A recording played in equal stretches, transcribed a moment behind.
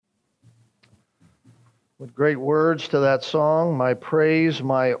With great words to that song, my praise,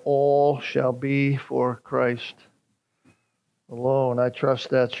 my all shall be for Christ alone. I trust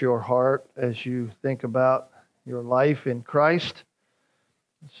that's your heart as you think about your life in Christ,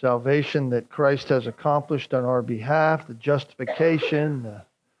 the salvation that Christ has accomplished on our behalf, the justification, the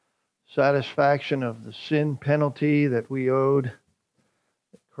satisfaction of the sin penalty that we owed.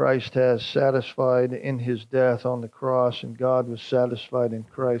 Christ has satisfied in his death on the cross, and God was satisfied in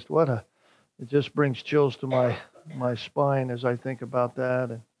Christ. It just brings chills to my spine as I think about that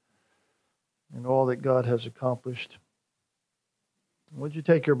and all that God has accomplished. Would you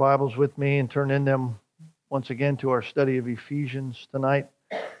take your Bibles with me and turn in them once again to our study of Ephesians tonight?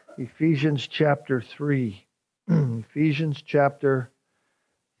 Ephesians chapter 3. Ephesians chapter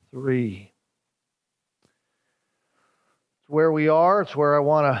 3. It's where we are. It's where I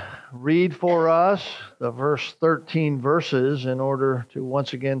want to read for us the verse 13 verses in order to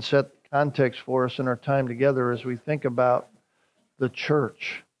once again set context for us in our time together as we think about the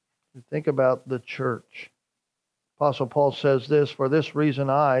church. We think about the church. Apostle Paul says this, "For this reason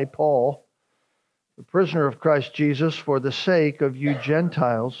I, Paul, the prisoner of Christ Jesus, for the sake of you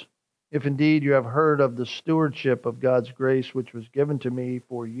Gentiles, if indeed you have heard of the stewardship of God's grace which was given to me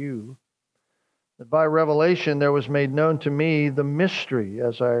for you, that by revelation there was made known to me the mystery,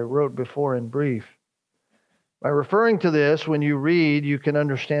 as I wrote before in brief. By referring to this, when you read, you can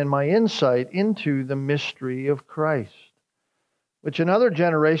understand my insight into the mystery of Christ, which in other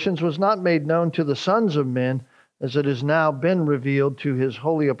generations was not made known to the sons of men, as it has now been revealed to his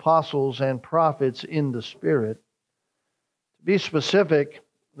holy apostles and prophets in the Spirit. To be specific,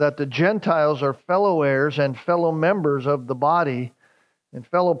 that the Gentiles are fellow heirs and fellow members of the body and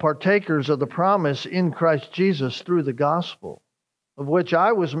fellow partakers of the promise in Christ Jesus through the gospel, of which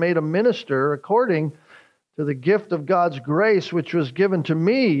I was made a minister according to the gift of God's grace, which was given to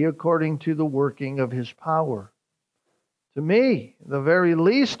me according to the working of his power. To me, the very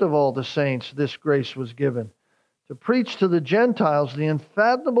least of all the saints, this grace was given, to preach to the Gentiles the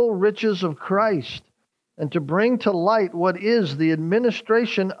unfathomable riches of Christ, and to bring to light what is the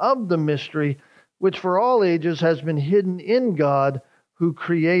administration of the mystery, which for all ages has been hidden in God, who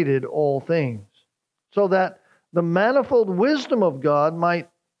created all things, so that the manifold wisdom of God might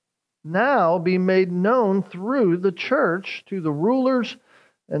now be made known through the church to the rulers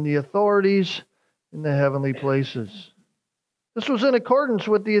and the authorities in the heavenly places. This was in accordance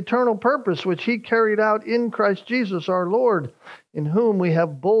with the eternal purpose which he carried out in Christ Jesus our Lord, in whom we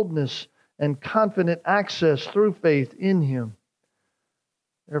have boldness and confident access through faith in him.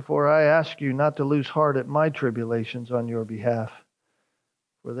 Therefore I ask you not to lose heart at my tribulations on your behalf,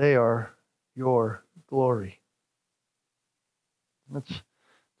 for they are your glory." Let's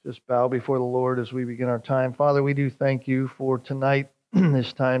just bow before the Lord as we begin our time. Father, we do thank you for tonight,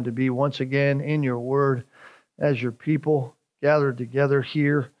 this time to be once again in your word as your people gathered together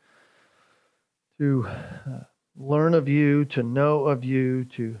here to learn of you, to know of you,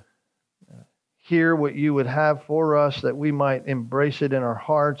 to hear what you would have for us, that we might embrace it in our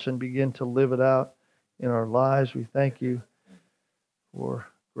hearts and begin to live it out in our lives. We thank you for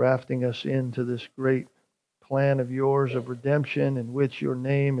grafting us into this great plan of yours of redemption, in which your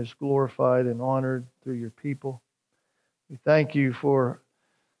name is glorified and honored through your people. We thank you for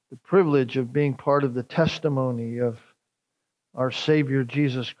the privilege of being part of the testimony of our Savior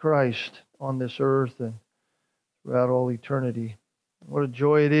Jesus Christ on this earth and throughout all eternity. What a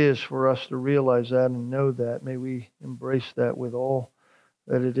joy it is for us to realize that and know that. May we embrace that with all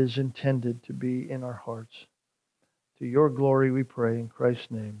that it is intended to be in our hearts. To your glory we pray in Christ's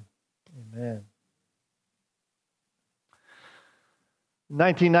name. Amen. In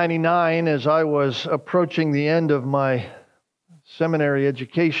 1999, as I was approaching the end of my seminary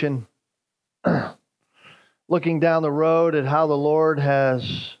education, looking down the road at how the Lord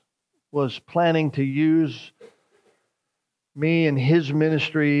was planning to use me in his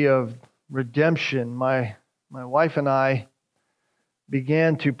ministry of redemption, my wife and I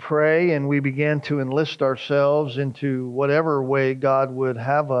began to pray, and we began to enlist ourselves into whatever way God would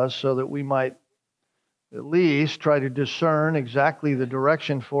have us, so that we might at least try to discern exactly the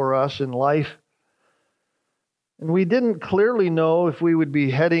direction for us in life. And we didn't clearly know if we would be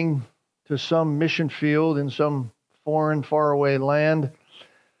heading to some mission field in some foreign, faraway land.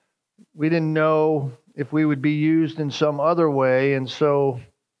 We didn't know if we would be used in some other way. And so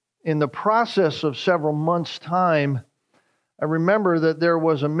in the process of several months' time, I remember that there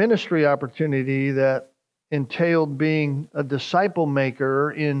was a ministry opportunity that entailed being a disciple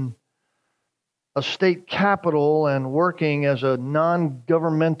maker in a state capital and working as a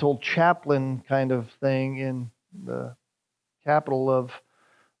non-governmental chaplain kind of thing in the capital of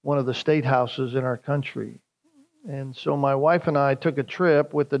one of the state houses in our country. And so my wife and I took a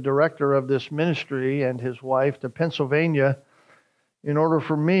trip with the director of this ministry and his wife to Pennsylvania in order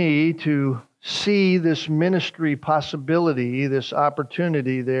for me to see this ministry possibility, this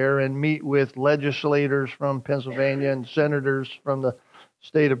opportunity there, and meet with legislators from Pennsylvania and senators from the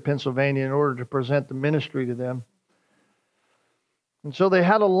state of Pennsylvania in order to present the ministry to them. And so they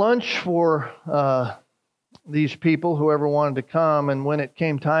had a lunch for these people, whoever wanted to come, and when it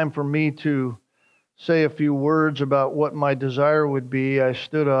came time for me to say a few words about what my desire would be, I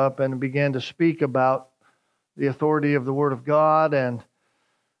stood up and began to speak about the authority of the Word of God and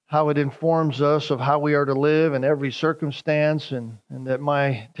how it informs us of how we are to live in every circumstance, and that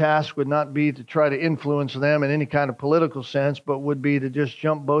my task would not be to try to influence them in any kind of political sense, but would be to just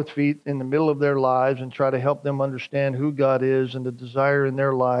jump both feet in the middle of their lives and try to help them understand who God is and the desire in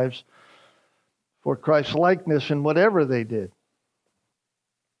their lives for Christ's likeness in whatever they did.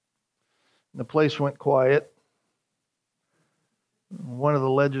 The place went quiet. One of the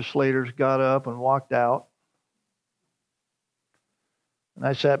legislators got up and walked out. And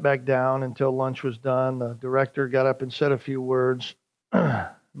I sat back down until lunch was done. The director got up and said a few words.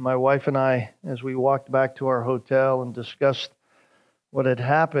 My wife and I, as we walked back to our hotel and discussed what had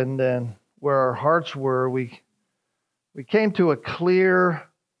happened and where our hearts were, we came to a clear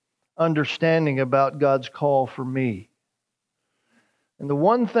understanding about God's call for me. And the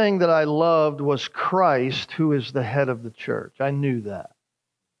one thing that I loved was Christ, who is the head of the church. I knew that.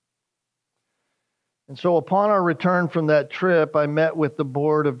 And so upon our return from that trip, I met with the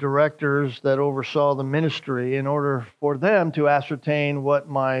board of directors that oversaw the ministry in order for them to ascertain what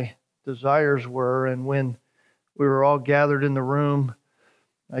my desires were. And when we were all gathered in the room,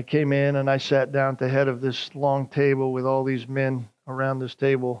 I came in and I sat down at the head of this long table with all these men around this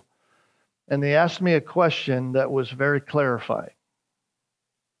table. And they asked me a question that was very clarifying.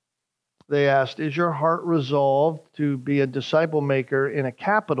 They asked, is your heart resolved to be a disciple maker in a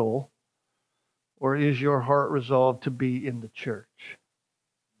capital, or is your heart resolved to be in the church?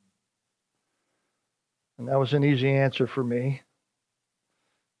 And that was an easy answer for me,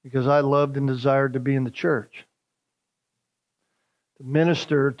 because I loved and desired to be in the church, to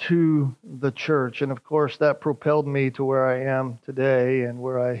minister to the church. And of course, that propelled me to where I am today and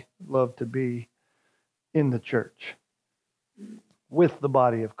where I love to be, in the church, with the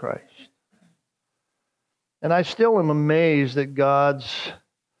body of Christ. And I still am amazed at God's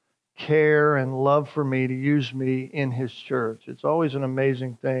care and love for me to use me in His church. It's always an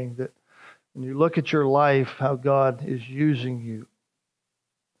amazing thing that when you look at your life, how God is using you.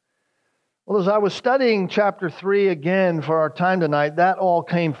 Well, as I was studying chapter 3 again for our time tonight, that all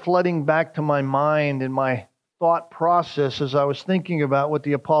came flooding back to my mind and my thought process as I was thinking about what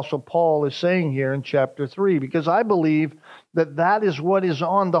the Apostle Paul is saying here in chapter 3, because I believe that that is what is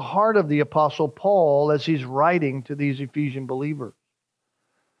on the heart of the Apostle Paul as he's writing to these Ephesian believers.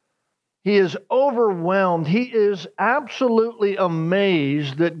 He is overwhelmed. He is absolutely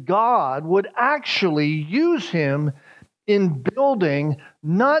amazed that God would actually use him in building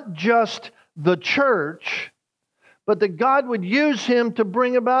not just the church, but that God would use him to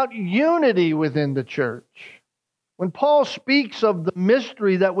bring about unity within the church. When Paul speaks of the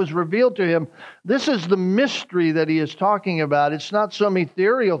mystery that was revealed to him, this is the mystery that he is talking about. It's not some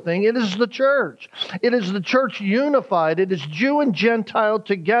ethereal thing. It is the church. It is the church unified. It is Jew and Gentile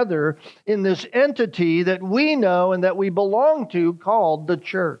together in this entity that we know and that we belong to, called the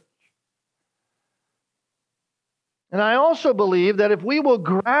church. And I also believe that if we will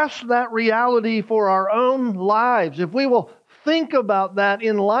grasp that reality for our own lives, if we will think about that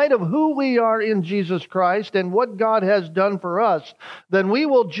in light of who we are in Jesus Christ and what God has done for us, then we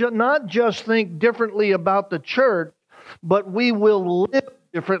will not just think differently about the church, but we will live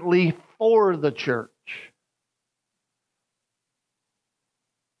differently for the church.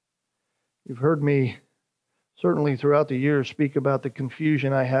 You've heard me certainly throughout the years speak about the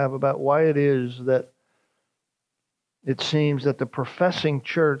confusion I have about why it is that it seems that the professing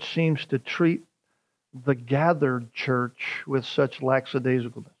church seems to treat the gathered church with such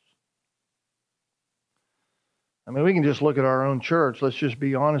lackadaisicalness. I mean, we can just look at our own church. Let's just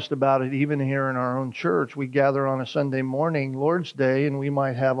be honest about it. Even here in our own church, we gather on a Sunday morning, Lord's Day, and we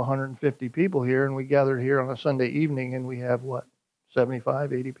might have 150 people here, and we gather here on a Sunday evening, and we have,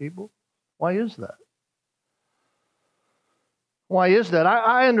 75, 80 people? Why is that? Why is that?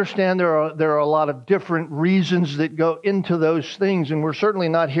 I understand there are a lot of different reasons that go into those things, and we're certainly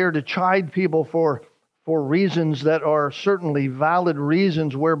not here to chide people for reasons that are certainly valid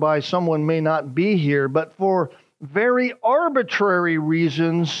reasons whereby someone may not be here, but for very arbitrary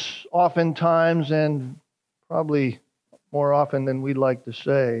reasons oftentimes, and probably more often than we'd like to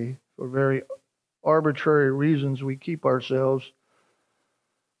say. For very arbitrary reasons, we keep ourselves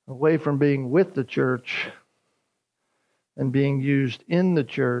away from being with the church and being used in the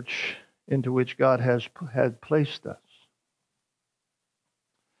church into which God had placed us.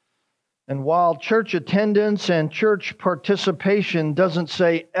 And while church attendance and church participation doesn't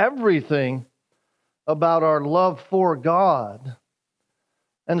say everything about our love for God,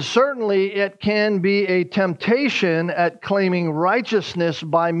 and certainly it can be a temptation at claiming righteousness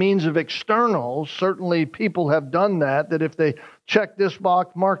by means of externals. Certainly people have done that if they check this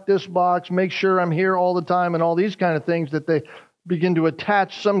box, mark this box, make sure I'm here all the time and all these kind of things, that they begin to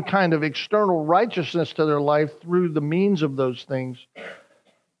attach some kind of external righteousness to their life through the means of those things.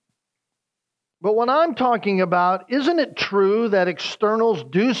 But what I'm talking about, isn't it true that externals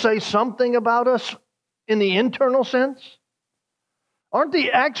do say something about us in the internal sense? Aren't the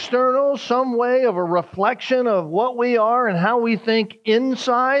externals some way of a reflection of what we are and how we think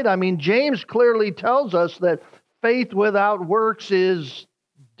inside? I mean, James clearly tells us that faith without works is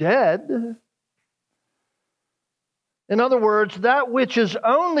dead. In other words, that which is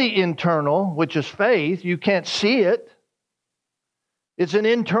only internal, which is faith, you can't see it. It's an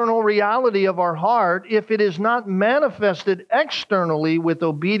internal reality of our heart. If it is not manifested externally with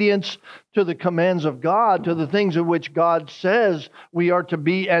obedience to the commands of God, to the things of which God says we are to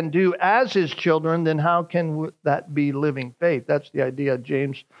be and do as His children, then how can that be living faith? That's the idea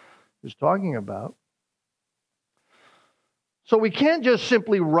James is talking about. So we can't just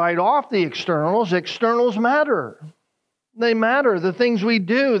simply write off the externals. Externals matter. They matter. The things we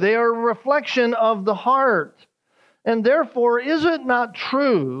do, they are a reflection of the heart. And therefore, is it not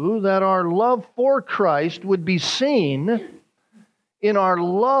true that our love for Christ would be seen in our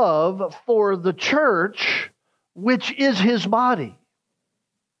love for the church, which is His body?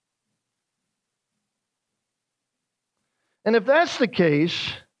 And if that's the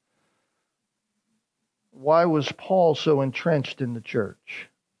case, why was Paul so entrenched in the church?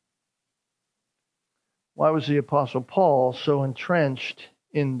 Why was the Apostle Paul so entrenched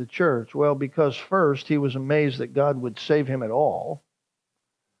in the church? Well, because first, he was amazed that God would save him at all.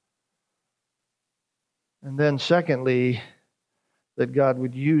 And then secondly, that God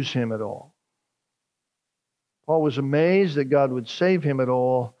would use him at all. Paul was amazed that God would save him at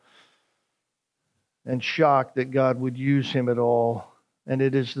all, and shocked that God would use him at all. And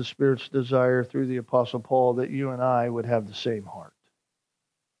it is the Spirit's desire through the Apostle Paul that you and I would have the same heart.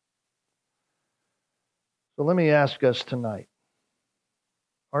 So let me ask us tonight,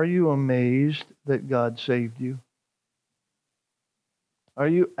 are you amazed that God saved you? Are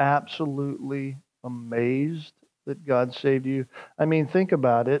you absolutely amazed that God saved you? I mean, think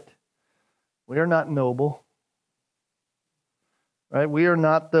about it. We are not noble, right? We are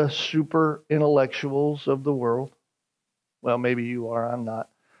not the super intellectuals of the world. Well, maybe you are, I'm not.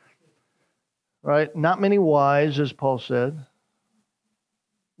 Right? Not many wise, as Paul said.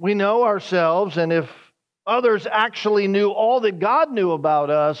 We know ourselves, and if others actually knew all that God knew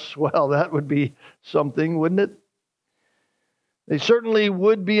about us, well, that would be something, wouldn't it? They certainly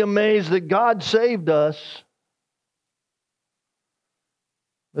would be amazed that God saved us.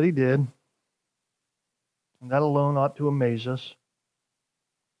 But He did. And that alone ought to amaze us.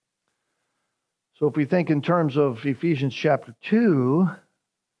 So if we think in terms of Ephesians chapter 2,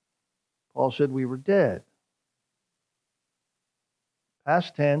 Paul said we were dead.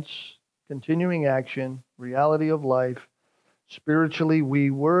 Past tense, continuing action, reality of life. Spiritually, we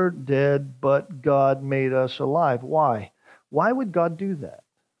were dead, but God made us alive. Why? Why would God do that?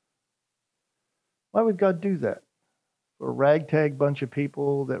 Why would God do that? For a ragtag bunch of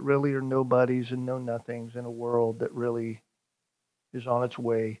people that really are nobodies and know-nothings in a world that really is on its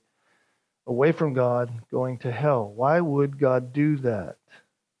way away from God, going to hell. Why would God do that?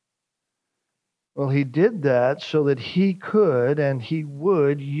 Well, He did that so that He could and He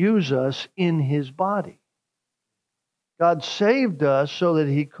would use us in His body. God saved us so that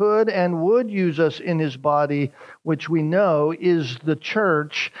He could and would use us in His body, which we know is the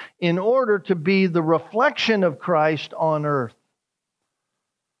church, in order to be the reflection of Christ on earth.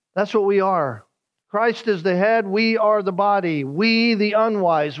 That's what we are. Christ is the head, we are the body. We, the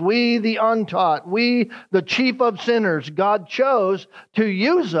unwise, we, the untaught, we, the chief of sinners. God chose to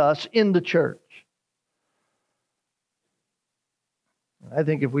use us in the church. I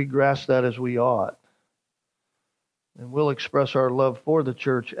think if we grasp that as we ought, then we'll express our love for the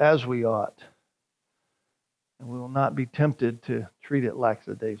church as we ought. And we will not be tempted to treat it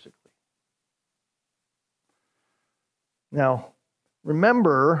lackadaisically. Now,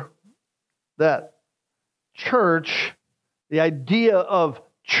 remember that church, the idea of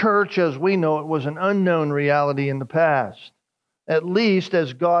church as we know it was an unknown reality in the past, at least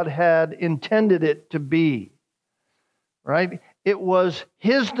as God had intended it to be. Right? It was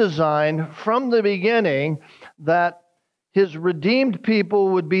His design from the beginning that His redeemed people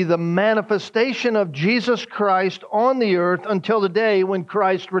would be the manifestation of Jesus Christ on the earth until the day when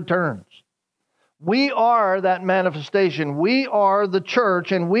Christ returns. We are that manifestation. We are the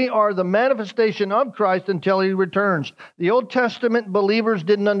church, and we are the manifestation of Christ until He returns. The Old Testament believers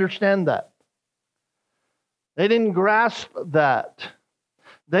didn't understand that. They didn't grasp that.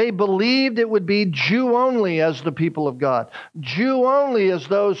 They believed it would be Jew only as the people of God. Jew only as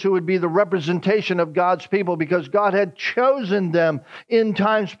those who would be the representation of God's people because God had chosen them in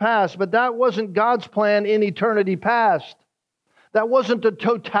times past. But that wasn't God's plan in eternity past. That wasn't the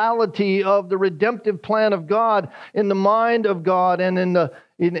totality of the redemptive plan of God in the mind of God and in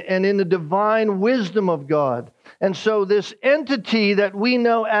the divine wisdom of God. And so this entity that we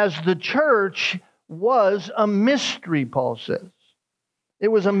know as the church was a mystery, Paul says. It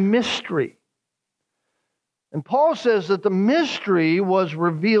was a mystery. And Paul says that the mystery was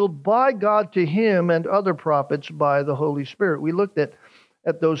revealed by God to him and other prophets by the Holy Spirit. We looked at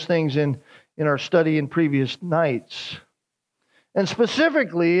those things in our study in previous nights. And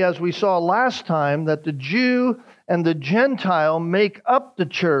specifically, as we saw last time, that the Jew and the Gentile make up the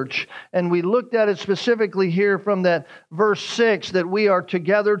church. And we looked at it specifically here from that verse 6, that we are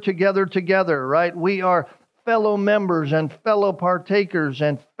together, right? We are fellow members and fellow partakers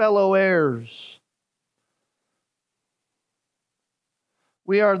and fellow heirs.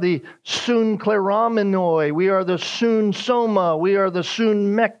 We are the sun kleromenoi. We are the sun soma. We are the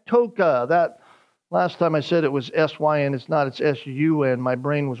sun mektoka. That last time I said it was S-Y-N. It's not. It's S-U-N. My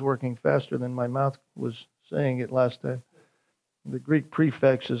brain was working faster than my mouth was saying it last time. The Greek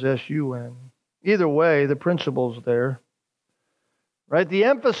prefix is S-U-N. Either way, the principle's there. Right? The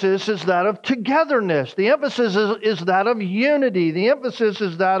emphasis is that of togetherness. The emphasis is that of unity. The emphasis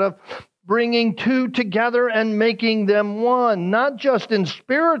is that of bringing two together and making them one, not just in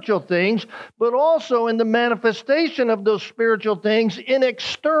spiritual things, but also in the manifestation of those spiritual things in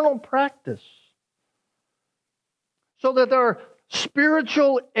external practice. So that our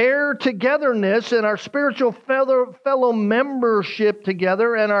spiritual heir togetherness and our spiritual fellow membership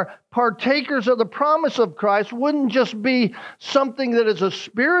together and our partakers of the promise of Christ wouldn't just be something that is a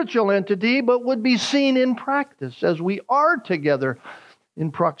spiritual entity, but would be seen in practice as we are together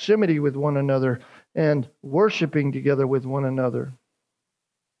in proximity with one another and worshiping together with one another.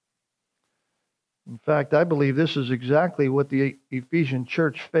 In fact, I believe this is exactly what the Ephesian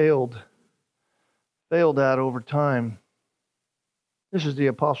church failed at over time. This is the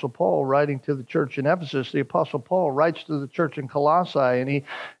Apostle Paul writing to the church in Ephesus. The Apostle Paul writes to the church in Colossae,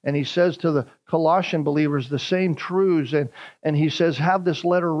 and he says to the Colossian believers the same truths, and he says, have this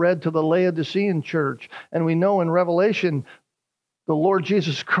letter read to the Laodicean church. And we know in Revelation, the Lord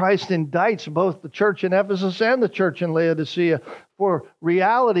Jesus Christ indicts both the church in Ephesus and the church in Laodicea for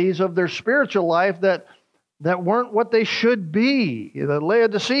realities of their spiritual life that weren't what they should be. The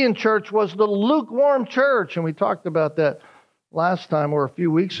Laodicean church was the lukewarm church, and we talked about that last time or a few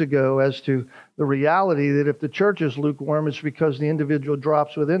weeks ago as to the reality that if the church is lukewarm, it's because the individual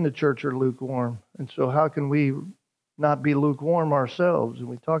drops within the church are lukewarm. And so how can we not be lukewarm ourselves? And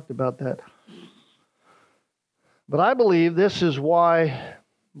we talked about that. But I believe this is why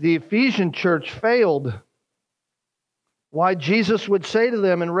the Ephesian church failed. Why Jesus would say to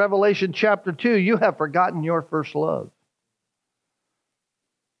them in Revelation chapter 2, you have forgotten your first love.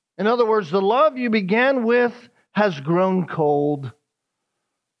 In other words, the love you began with has grown cold.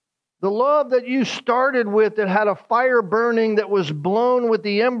 The love that you started with that had a fire burning that was blown with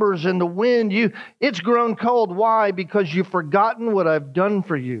the embers and the wind, it's grown cold. Why? Because you've forgotten what I've done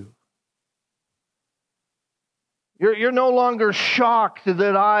for you. You're no longer shocked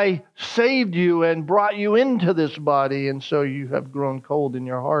that I saved you and brought you into this body, and so you have grown cold in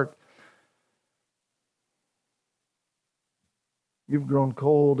your heart. You've grown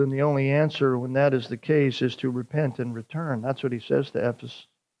cold, and the only answer when that is the case is to repent and return. That's what he says to Ephesus.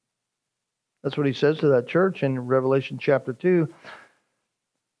 That's what he says to that church in Revelation chapter 2.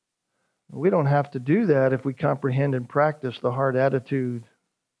 We don't have to do that if we comprehend and practice the hard attitude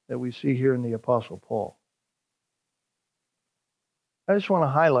that we see here in the Apostle Paul. I just want to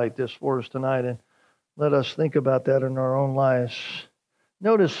highlight this for us tonight and let us think about that in our own lives.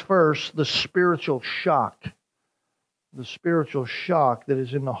 Notice first the spiritual shock. The spiritual shock that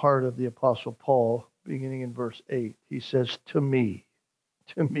is in the heart of the Apostle Paul, beginning in verse 8. He says, to me,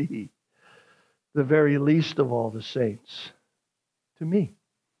 the very least of all the saints. To me.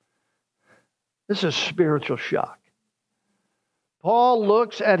 This is spiritual shock. Paul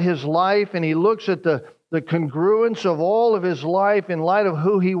looks at his life and he looks at the congruence of all of his life in light of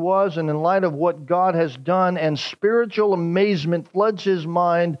who he was and in light of what God has done, and spiritual amazement floods his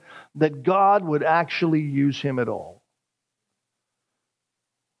mind that God would actually use him at all.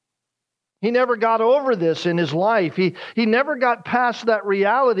 He never got over this in his life. He never got past that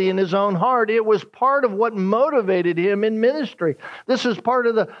reality in his own heart. It was part of what motivated him in ministry. This is part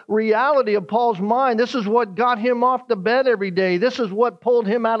of the reality of Paul's mind. This is what got him off the bed every day. This is what pulled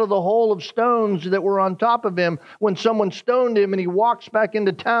him out of the hole of stones that were on top of him when someone stoned him and he walks back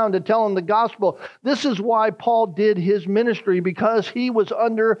into town to tell them the gospel. This is why Paul did his ministry, because he was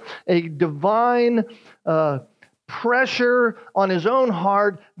under a divine pressure on his own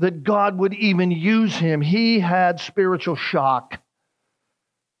heart that God would even use him. He had spiritual shock.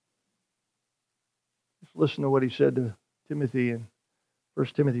 Just listen to what he said to Timothy in 1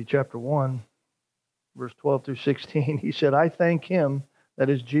 Timothy chapter 1, verse 12 through 16. He said, I thank him, that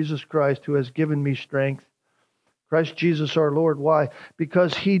is Jesus Christ, who has given me strength, Christ Jesus our Lord. Why?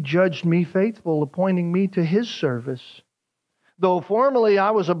 Because he judged me faithful, appointing me to his service. Though formerly I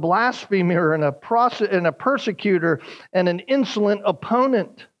was a blasphemer and a persecutor and an insolent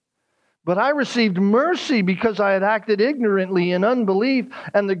opponent. But I received mercy because I had acted ignorantly in unbelief,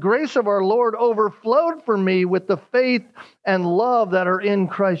 and the grace of our Lord overflowed for me with the faith and love that are in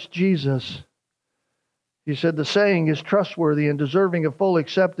Christ Jesus. He said, the saying is trustworthy and deserving of full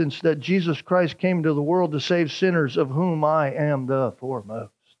acceptance, that Jesus Christ came into the world to save sinners, of whom I am the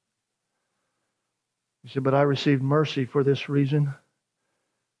foremost. He said, but I received mercy for this reason.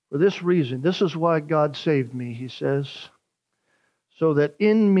 For this reason, this is why God saved me, he says, so that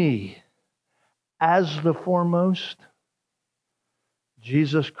in me, as the foremost,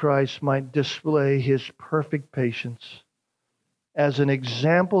 Jesus Christ might display his perfect patience as an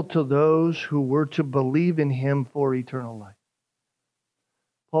example to those who were to believe in him for eternal life.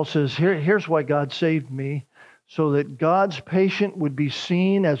 Paul says, here's why God saved me, so that God's patience would be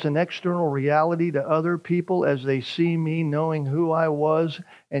seen as an external reality to other people as they see me, knowing who I was,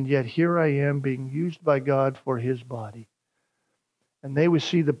 and yet here I am being used by God for his body. And they would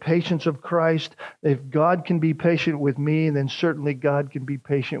see the patience of Christ. If God can be patient with me, then certainly God can be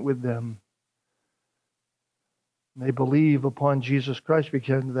patient with them. And they believe upon Jesus Christ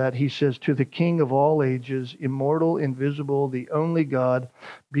because of that. He says, to the King of all ages, immortal, invisible, the only God,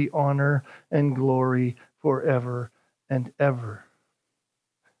 be honor and glory forever and ever.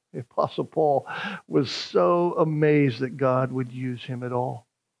 The Apostle Paul was so amazed that God would use him at all.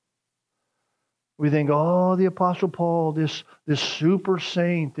 We think, oh, the Apostle Paul, this super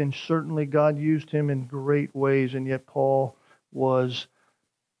saint, and certainly God used him in great ways, and yet Paul was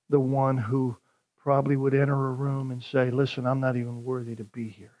the one who probably would enter a room and say, listen, I'm not even worthy to be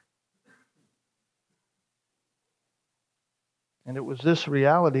here. And it was this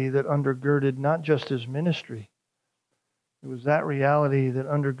reality that undergirded not just his ministry. It was that reality that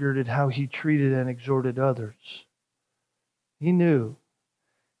undergirded how he treated and exhorted others. He knew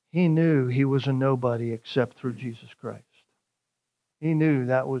he was a nobody except through Jesus Christ. He knew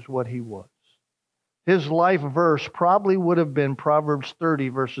that was what he was. His life verse probably would have been Proverbs 30,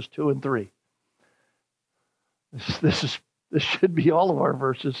 verses 2 and 3. This should be all of our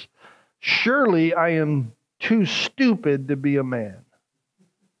verses. Surely I am too stupid to be a man.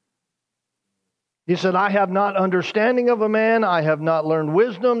 He said, I have not understanding of a man, I have not learned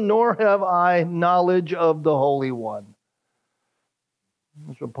wisdom, nor have I knowledge of the Holy One.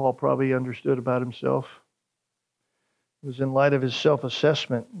 That's what Paul probably understood about himself. It was in light of his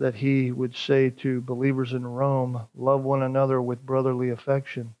self-assessment that he would say to believers in Rome, love one another with brotherly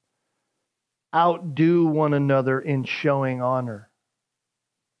affection. Outdo one another in showing honor.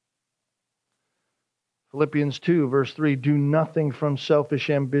 Philippians 2, verse 3, do nothing from selfish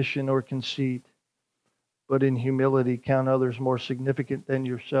ambition or conceit, but in humility count others more significant than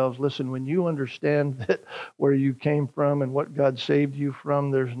yourselves. Listen, when you understand that where you came from and what God saved you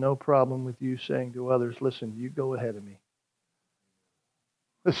from, there's no problem with you saying to others, listen, you go ahead of me.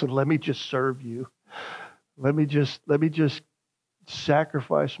 Listen, let me just serve you. Let me just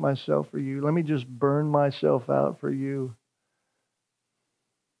sacrifice myself for you. Let me just burn myself out for you.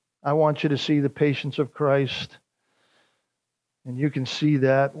 I want you to see the patience of Christ. And you can see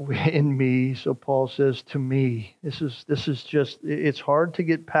that in me. So Paul says, to me. This is just, it's hard to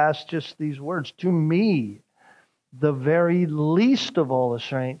get past just these words. To me, the very least of all the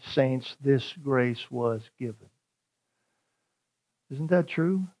saints, this grace was given. Isn't that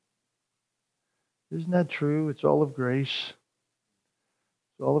true? Isn't that true? It's all of grace.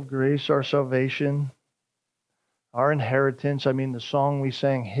 It's all of grace, our salvation. Our inheritance, the song we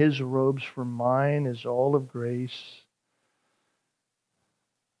sang, His robes for mine, is all of grace.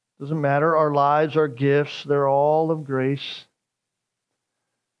 Doesn't matter, our lives, our gifts, they're all of grace.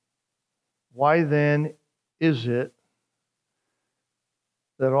 Why then is it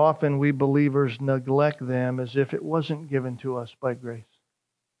that often we believers neglect them as if it wasn't given to us by grace?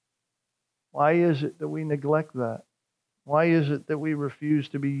 Why is it that we neglect that? Why is it that we refuse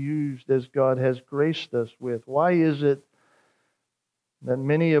to be used as God has graced us with? Why is it that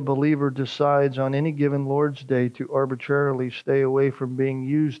many a believer decides on any given Lord's Day to arbitrarily stay away from being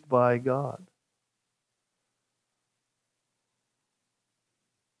used by God?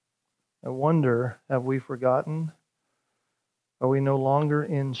 I wonder, have we forgotten? Are we no longer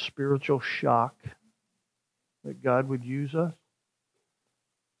in spiritual shock that God would use us?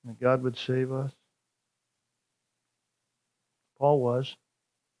 That God would save us? Paul was.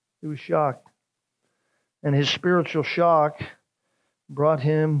 He was shocked. And his spiritual shock brought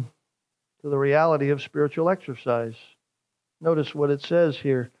him to the reality of spiritual exercise. Notice what it says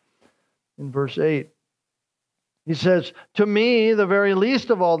here in verse 8. He says, to me, the very least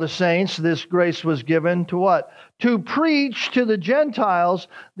of all the saints, this grace was given to what? To preach to the Gentiles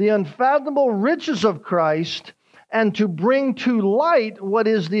the unfathomable riches of Christ, and to bring to light what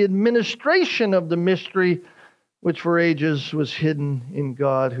is the administration of the mystery, which for ages was hidden in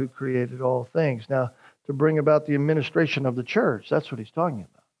God who created all things. Now, to bring about the administration of the church, that's what he's talking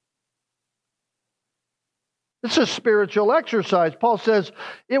about. It's a spiritual exercise. Paul says,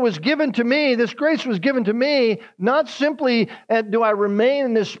 it was given to me, this grace was given to me, not simply do I remain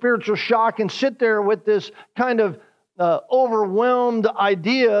in this spiritual shock and sit there with this kind of overwhelmed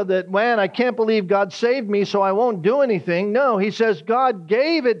idea that, man, I can't believe God saved me, so I won't do anything. No, he says, God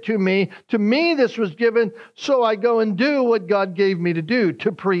gave it to me. To me this was given, so I go and do what God gave me to do,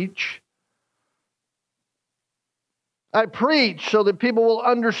 to preach. I preach so that people will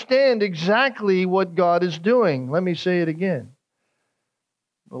understand exactly what God is doing. Let me say it again.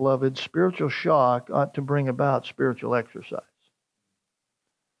 Beloved, spiritual shock ought to bring about spiritual exercise.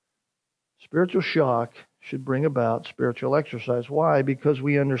 Spiritual shock should bring about spiritual exercise. Why? Because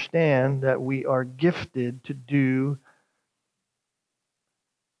we understand that we are gifted to do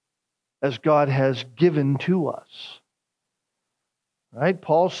as God has given to us. Right?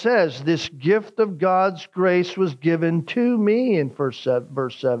 Paul says, this gift of God's grace was given to me in verse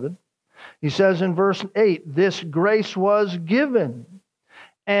 7. He says in verse 8, this grace was given.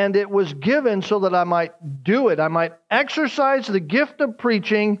 And it was given so that I might do it. I might exercise the gift of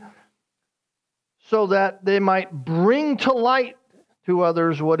preaching so that they might bring to light to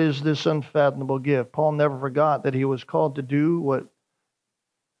others what is this unfathomable gift. Paul never forgot that he was called to do what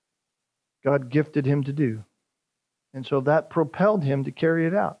God gifted him to do. And so that propelled him to carry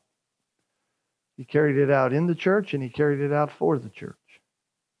it out. He carried it out in the church, and he carried it out for the church.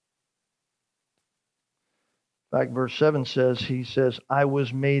 In fact, verse 7 says, he says, I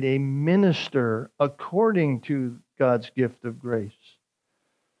was made a minister according to God's gift of grace.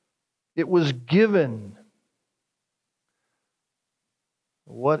 It was given.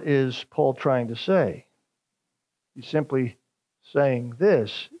 What is Paul trying to say? He's simply saying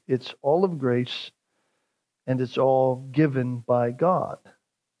this: it's all of grace, and it's all given by God.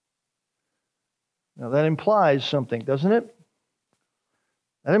 Now that implies something, doesn't it?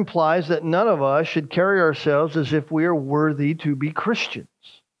 That implies that none of us should carry ourselves as if we are worthy to be Christians.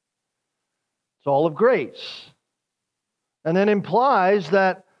 It's all of grace. And that implies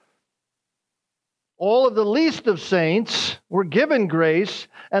that all of the least of saints were given grace,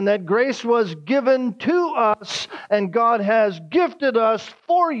 and that grace was given to us, and God has gifted us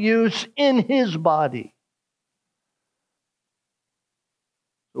for use in His body.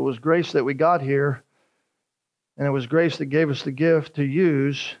 So it was grace that we got here, and it was grace that gave us the gift to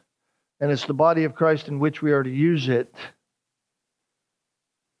use, and it's the body of Christ in which we are to use it.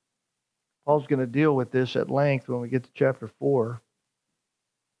 Paul's going to deal with this at length when we get to chapter 4.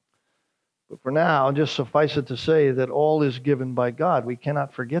 But for now, just suffice it to say that all is given by God. We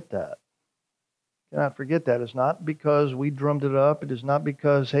cannot forget that. Cannot forget that. It's not because we drummed it up. It is not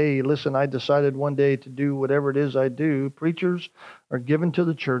because, hey, listen, I decided one day to do whatever it is I do. Preachers are given to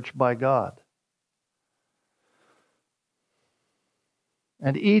the church by God.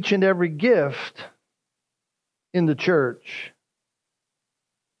 And each and every gift in the church,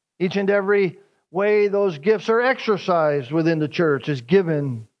 each and every way those gifts are exercised within the church is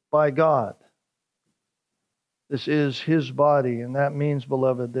given by God. This is His body, and that means,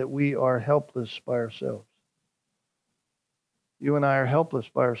 beloved, that we are helpless by ourselves. You and I are helpless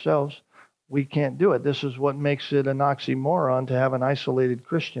by ourselves. We can't do it. This is what makes it an oxymoron to have an isolated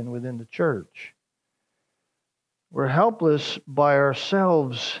Christian within the church. We're helpless by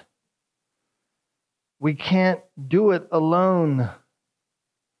ourselves. We can't do it alone.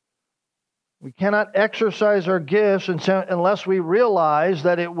 We cannot exercise our gifts unless we realize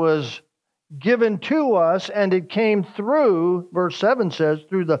that it was given to us and it came through, verse 7 says,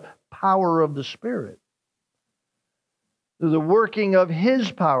 through the power of the Spirit. Through the working of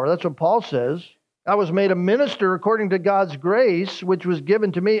His power. That's what Paul says. I was made a minister according to God's grace, which was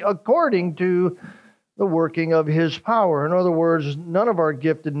given to me according to the working of His power. In other words, none of our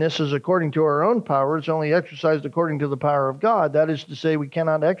giftedness is according to our own power. It's only exercised according to the power of God. That is to say, we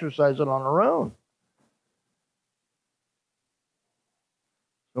cannot exercise it on our own.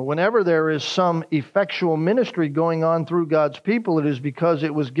 So whenever there is some effectual ministry going on through God's people, it is because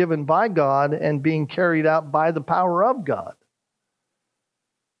it was given by God and being carried out by the power of God.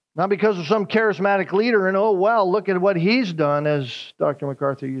 Not because of some charismatic leader and, oh, well, look at what he's done. As Dr.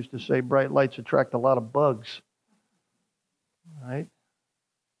 MacArthur used to say, bright lights attract a lot of bugs. Right?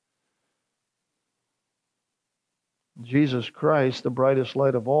 Jesus Christ, the brightest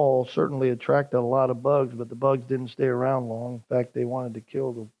light of all, certainly attracted a lot of bugs, but the bugs didn't stay around long. In fact, they wanted to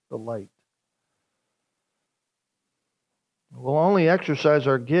kill the light. We'll only exercise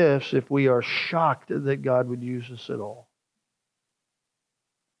our gifts if we are shocked that God would use us at all.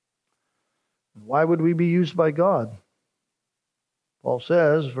 Why would we be used by God? Paul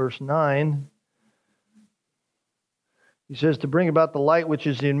says, verse 9, he says, to bring about the light, which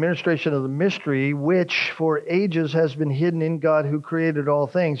is the administration of the mystery, which for ages has been hidden in God who created all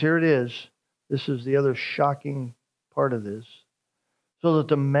things. Here it is. This is the other shocking part of this. So that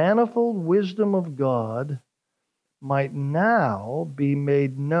the manifold wisdom of God might now be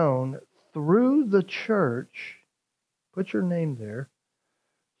made known through the church. Put your name there.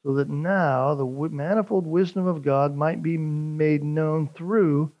 So that now the manifold wisdom of God might be made known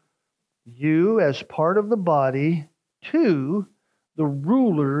through you as part of the body to the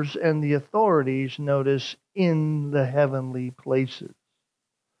rulers and the authorities, notice, in the heavenly places.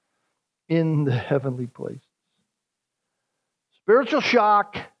 In the heavenly places. Spiritual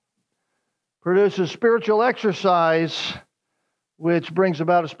shock produces spiritual exercise, which brings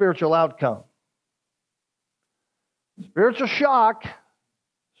about a spiritual outcome. Spiritual shock,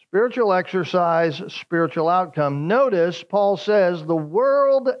 spiritual exercise, spiritual outcome. Notice, Paul says, the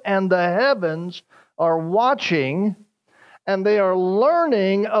world and the heavens are watching, and they are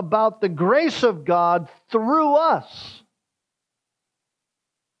learning about the grace of God through us.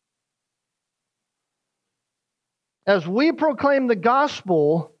 As we proclaim the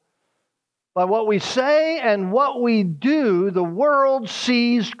gospel, by what we say and what we do, the world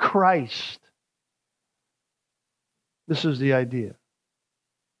sees Christ. This is the idea.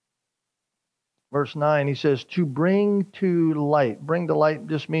 Verse 9, he says, to bring to light. Bring to light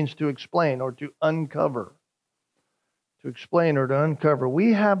just means to explain or to uncover. To explain or to uncover.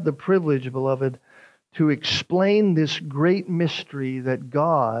 We have the privilege, beloved, to explain this great mystery that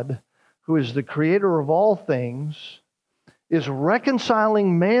God, who is the creator of all things, is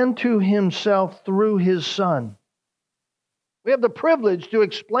reconciling man to himself through his Son. We have the privilege to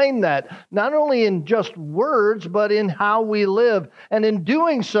explain that, not only in just words, but in how we live. And in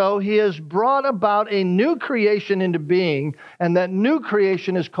doing so, He has brought about a new creation into being, and that new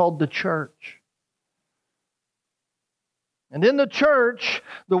creation is called the church. And in the church,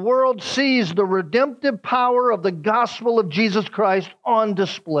 the world sees the redemptive power of the gospel of Jesus Christ on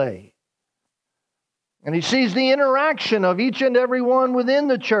display. And he sees the interaction of each and every one within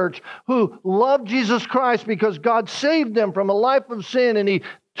the church who love Jesus Christ because God saved them from a life of sin, and He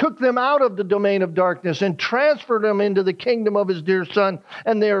took them out of the domain of darkness and transferred them into the kingdom of His dear Son.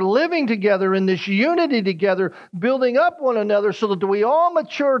 And they are living together in this unity together, building up one another so that we all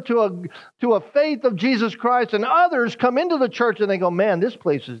mature to a faith of Jesus Christ, and others come into the church and they go, man, this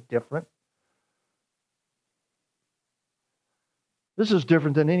place is different. This is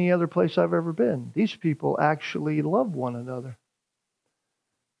different than any other place I've ever been. These people actually love one another.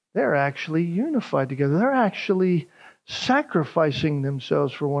 They're actually unified together. They're actually sacrificing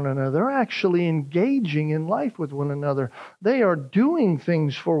themselves for one another. They're actually engaging in life with one another. They are doing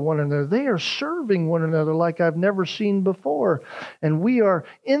things for one another. They are serving one another like I've never seen before. And we are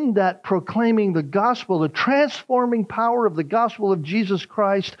in that proclaiming the gospel, the transforming power of the gospel of Jesus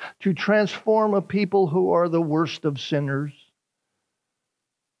Christ to transform a people who are the worst of sinners.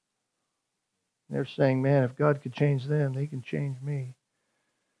 They're saying, man, if God could change them, He can change me.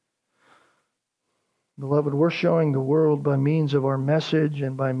 Beloved, we're showing the world by means of our message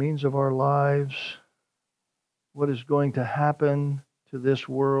and by means of our lives what is going to happen to this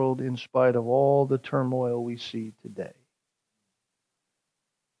world in spite of all the turmoil we see today.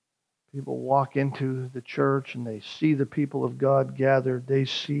 People walk into the church and they see the people of God gathered. They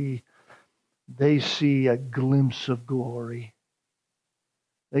see a glimpse of glory.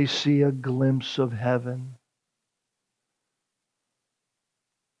 They see a glimpse of heaven.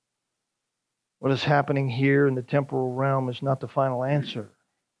 What is happening here in the temporal realm is not the final answer.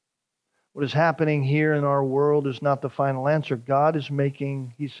 What is happening here in our world is not the final answer. God is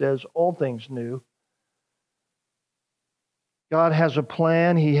making, He says, all things new. God has a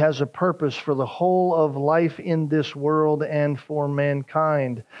plan. He has a purpose for the whole of life in this world and for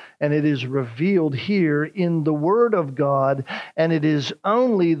mankind. And it is revealed here in the Word of God. And it is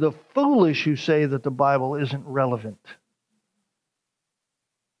only the foolish who say that the Bible isn't relevant.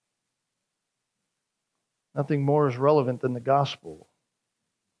 Nothing more is relevant than the gospel.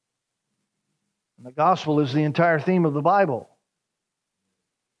 And the gospel is the entire theme of the Bible.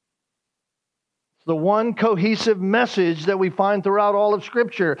 It's the one cohesive message that we find throughout all of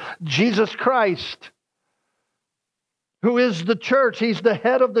Scripture. Jesus Christ, who is the church. He's the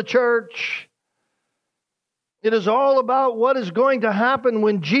head of the church. It is all about what is going to happen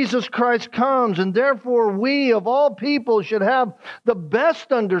when Jesus Christ comes. And therefore, we of all people should have the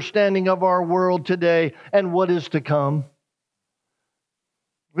best understanding of our world today and what is to come.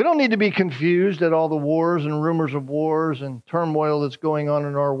 We don't need to be confused at all the wars and rumors of wars and turmoil that's going on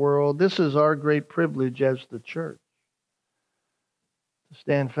in our world. This is our great privilege as the church. To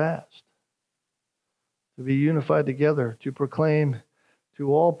stand fast. To be unified together. To proclaim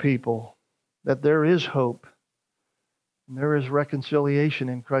to all people that there is hope. And there is reconciliation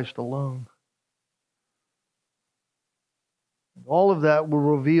in Christ alone. And all of that will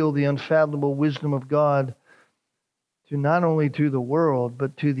reveal the unfathomable wisdom of God to not only to the world,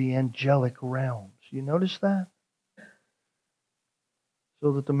 but to the angelic realms. You notice that?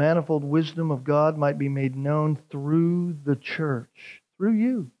 So that the manifold wisdom of God might be made known through the church. Through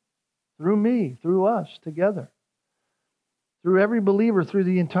you. Through me. Through us together. Through every believer. Through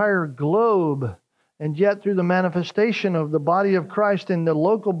the entire globe. And yet through the manifestation of the body of Christ in the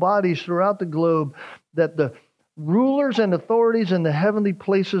local bodies throughout the globe, that the rulers and authorities in the heavenly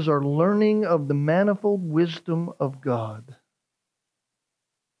places are learning of the manifold wisdom of God.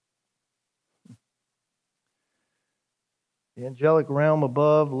 The angelic realm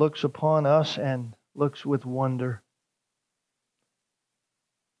above looks upon us and looks with wonder.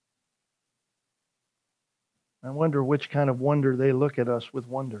 I wonder which kind of wonder they look at us with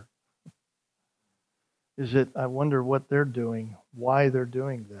wonder. Is it, I wonder what they're doing, why they're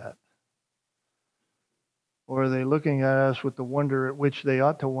doing that? Or are they looking at us with the wonder at which they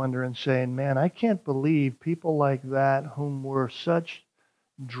ought to wonder and saying, man, I can't believe people like that whom were such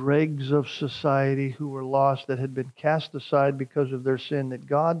dregs of society who were lost, that had been cast aside because of their sin, that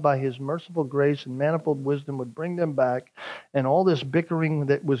God, by His merciful grace and manifold wisdom, would bring them back. And all this bickering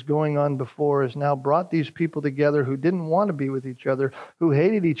that was going on before has now brought these people together who didn't want to be with each other, who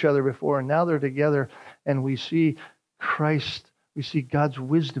hated each other before, and now they're together. And we see Christ, we see God's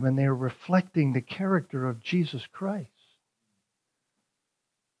wisdom, and they are reflecting the character of Jesus Christ.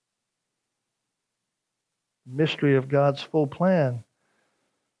 Mystery of God's full plan.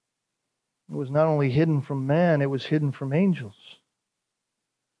 It was not only hidden from man, it was hidden from angels.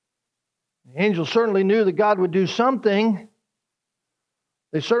 The angels certainly knew that God would do something.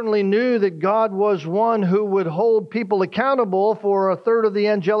 They certainly knew that God was one who would hold people accountable, for a third of the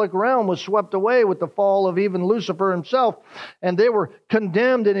angelic realm was swept away with the fall of even Lucifer himself. And they were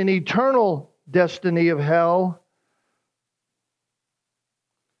condemned in an eternal destiny of hell.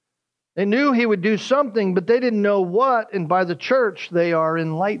 They knew He would do something, but they didn't know what. And by the church, they are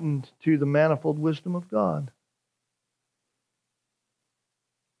enlightened to the manifold wisdom of God.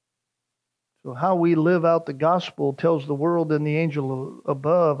 So how we live out the gospel tells the world and the angel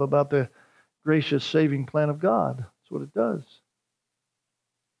above about the gracious saving plan of God. That's what it does.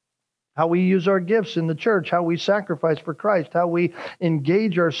 How we use our gifts in the church, how we sacrifice for Christ, how we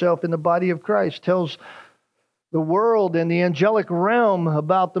engage ourselves in the body of Christ tells the world and the angelic realm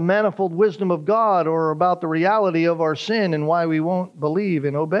about the manifold wisdom of God, or about the reality of our sin and why we won't believe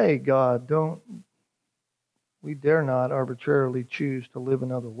and obey God. We dare not arbitrarily choose to live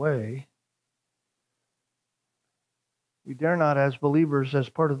another way. We dare not, as believers, as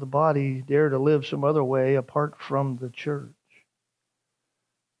part of the body, dare to live some other way apart from the church.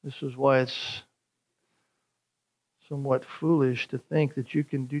 This is why it's somewhat foolish to think that you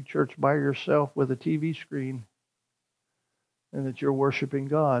can do church by yourself with a TV screen and that you're worshiping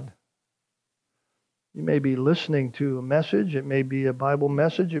God. You may be listening to a message. It may be a Bible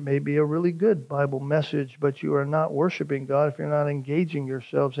message. It may be a really good Bible message, but you are not worshiping God if you're not engaging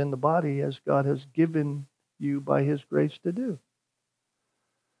yourselves in the body as God has given you by His grace to do.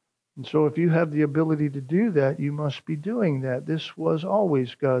 And so if you have the ability to do that, you must be doing that. This was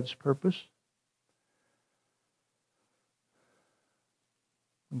always God's purpose.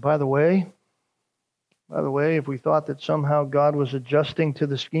 And by the way, if we thought that somehow God was adjusting to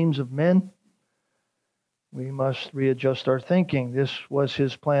the schemes of men, we must readjust our thinking. This was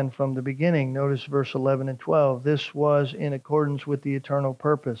his plan from the beginning. Notice verse 11 and 12. This was in accordance with the eternal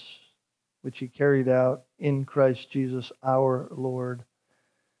purpose, which he carried out in Christ Jesus our Lord,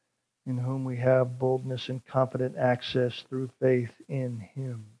 in whom we have boldness and confident access through faith in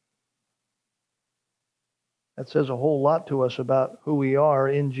him. That says a whole lot to us about who we are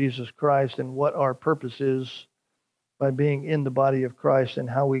in Jesus Christ and what our purpose is by being in the body of Christ and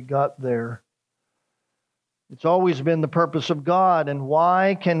how we got there. It's always been the purpose of God. And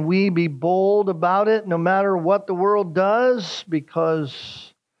why can we be bold about it no matter what the world does?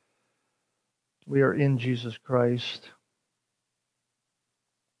 Because we are in Jesus Christ.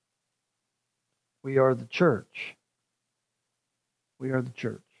 We are the church. We are the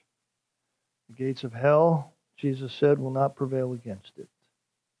church. The gates of hell, Jesus said, will not prevail against it.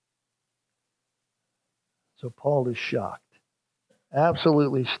 So Paul is shocked,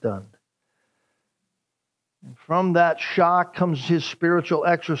 absolutely stunned. And from that shock comes his spiritual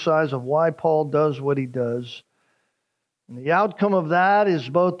exercise of why Paul does what he does. And the outcome of that is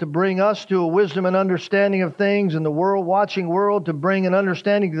both to bring us to a wisdom and understanding of things in the watching world, to bring an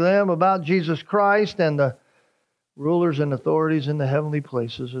understanding to them about Jesus Christ and the rulers and authorities in the heavenly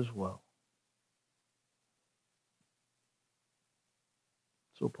places as well.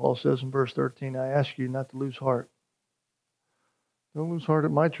 So Paul says in verse 13, I ask you not to lose heart. Don't lose heart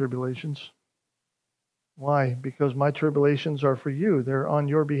at my tribulations. Why? Because my tribulations are for you. They're on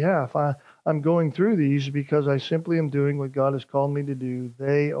your behalf. I'm going through these because I simply am doing what God has called me to do.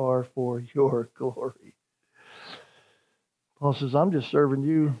 They are for your glory. Paul says, I'm just serving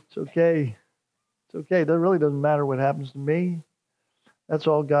you. It's okay. It's okay. It really doesn't matter what happens to me. That's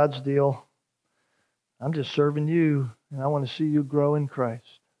all God's deal. I'm just serving you, and I want to see you grow in Christ.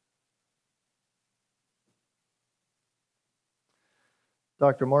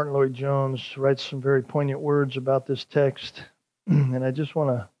 Dr. Martin Lloyd-Jones writes some very poignant words about this text, and I just want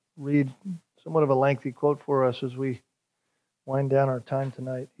to read somewhat of a lengthy quote for us as we wind down our time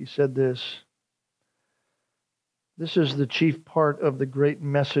tonight. He said this: "This is the chief part of the great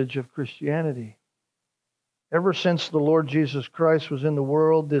message of Christianity. Ever since the Lord Jesus Christ was in the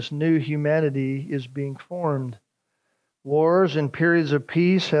world, this new humanity is being formed. Wars and periods of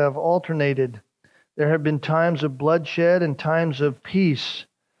peace have alternated. There have been times of bloodshed and times of peace.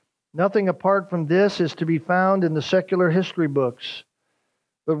 Nothing apart from this is to be found in the secular history books.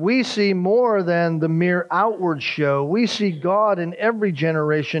 But we see more than the mere outward show. We see God in every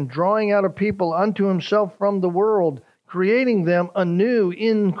generation drawing out a people unto himself from the world, creating them anew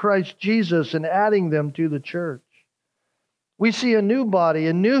in Christ Jesus and adding them to the church. We see a new body,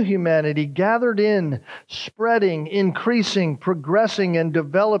 a new humanity gathered in, spreading, increasing, progressing, and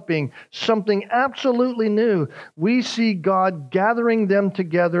developing something absolutely new. We see God gathering them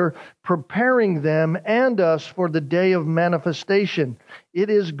together, preparing them and us for the day of manifestation. It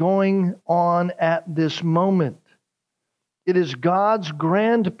is going on at this moment. It is God's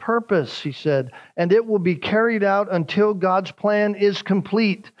grand purpose," he said, "and it will be carried out until God's plan is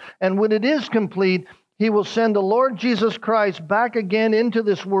complete. And when it is complete, he will send the Lord Jesus Christ back again into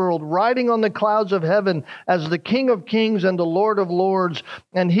this world, riding on the clouds of heaven as the King of Kings and the Lord of Lords.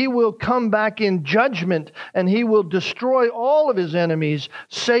 And he will come back in judgment, and he will destroy all of his enemies,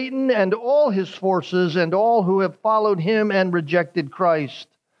 Satan and all his forces, and all who have followed him and rejected Christ.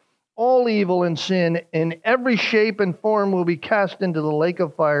 All evil and sin in every shape and form will be cast into the lake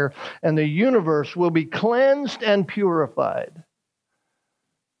of fire, and the universe will be cleansed and purified."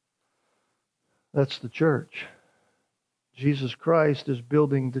 That's the church. Jesus Christ is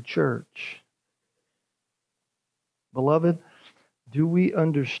building the church. Beloved, do we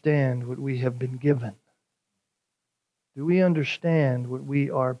understand what we have been given? Do we understand what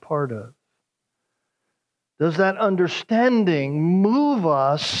we are part of? Does that understanding move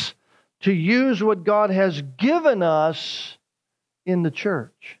us to use what God has given us in the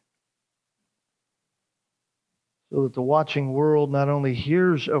church, so that the watching world not only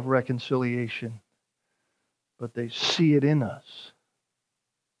hears of reconciliation, but they see it in us?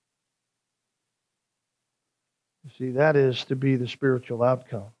 You see, that is to be the spiritual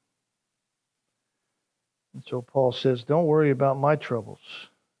outcome. And so Paul says, don't worry about my troubles.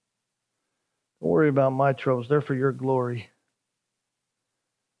 Don't worry about my troubles. They're for your glory.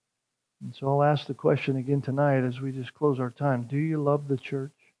 And so I'll ask the question again tonight as we just close our time. Do you love the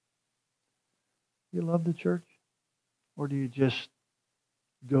church? Do you love the church? Or do you just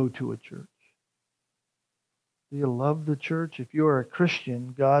go to a church? Do you love the church? If you are a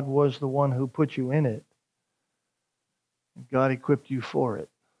Christian, God was the one who put you in it. God equipped you for it.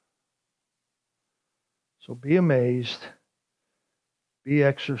 So be amazed, be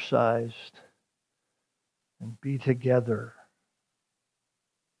exercised, and be together.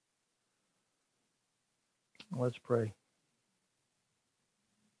 Let's pray.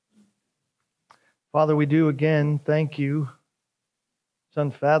 Father, we do again thank you. It's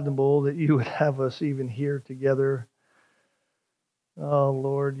unfathomable that you would have us even here together. Oh,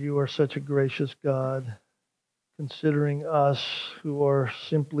 Lord, you are such a gracious God, considering us who are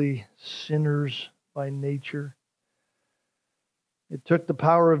simply sinners by nature. It took the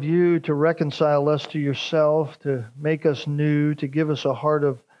power of you to reconcile us to yourself, to make us new, to give us a heart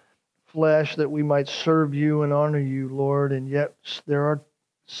of flesh that we might serve you and honor you, Lord. And yet there are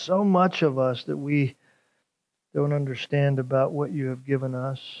so much of us that we don't understand about what you have given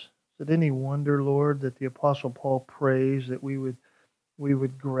us. Is it any wonder, Lord, that the Apostle Paul prays that we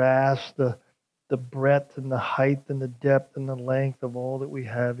would grasp the breadth and the height and the depth and the length of all that we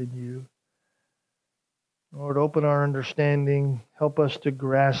have in you? Lord, open our understanding. Help us to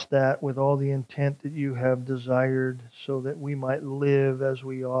grasp that with all the intent that you have desired so that we might live as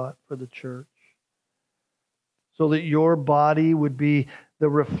we ought for the church. So that your body would be the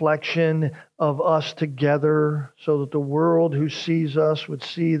reflection of us together, so that the world who sees us would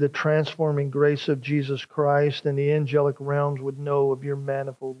see the transforming grace of Jesus Christ, and the angelic realms would know of your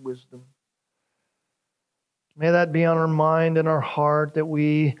manifold wisdom. May that be on our mind and our heart, that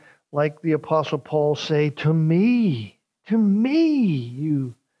we, like the Apostle Paul, say, to me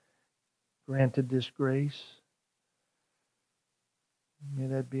you granted this grace. May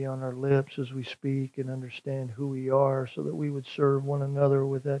that be on our lips as we speak and understand who we are, so that we would serve one another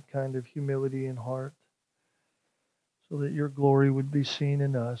with that kind of humility in heart, so that your glory would be seen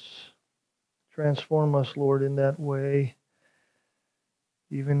in us. Transform us, Lord, in that way.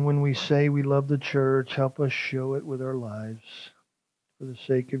 Even when we say we love the church, help us show it with our lives. For the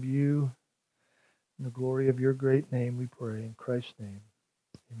sake of you and the glory of your great name, we pray in Christ's name.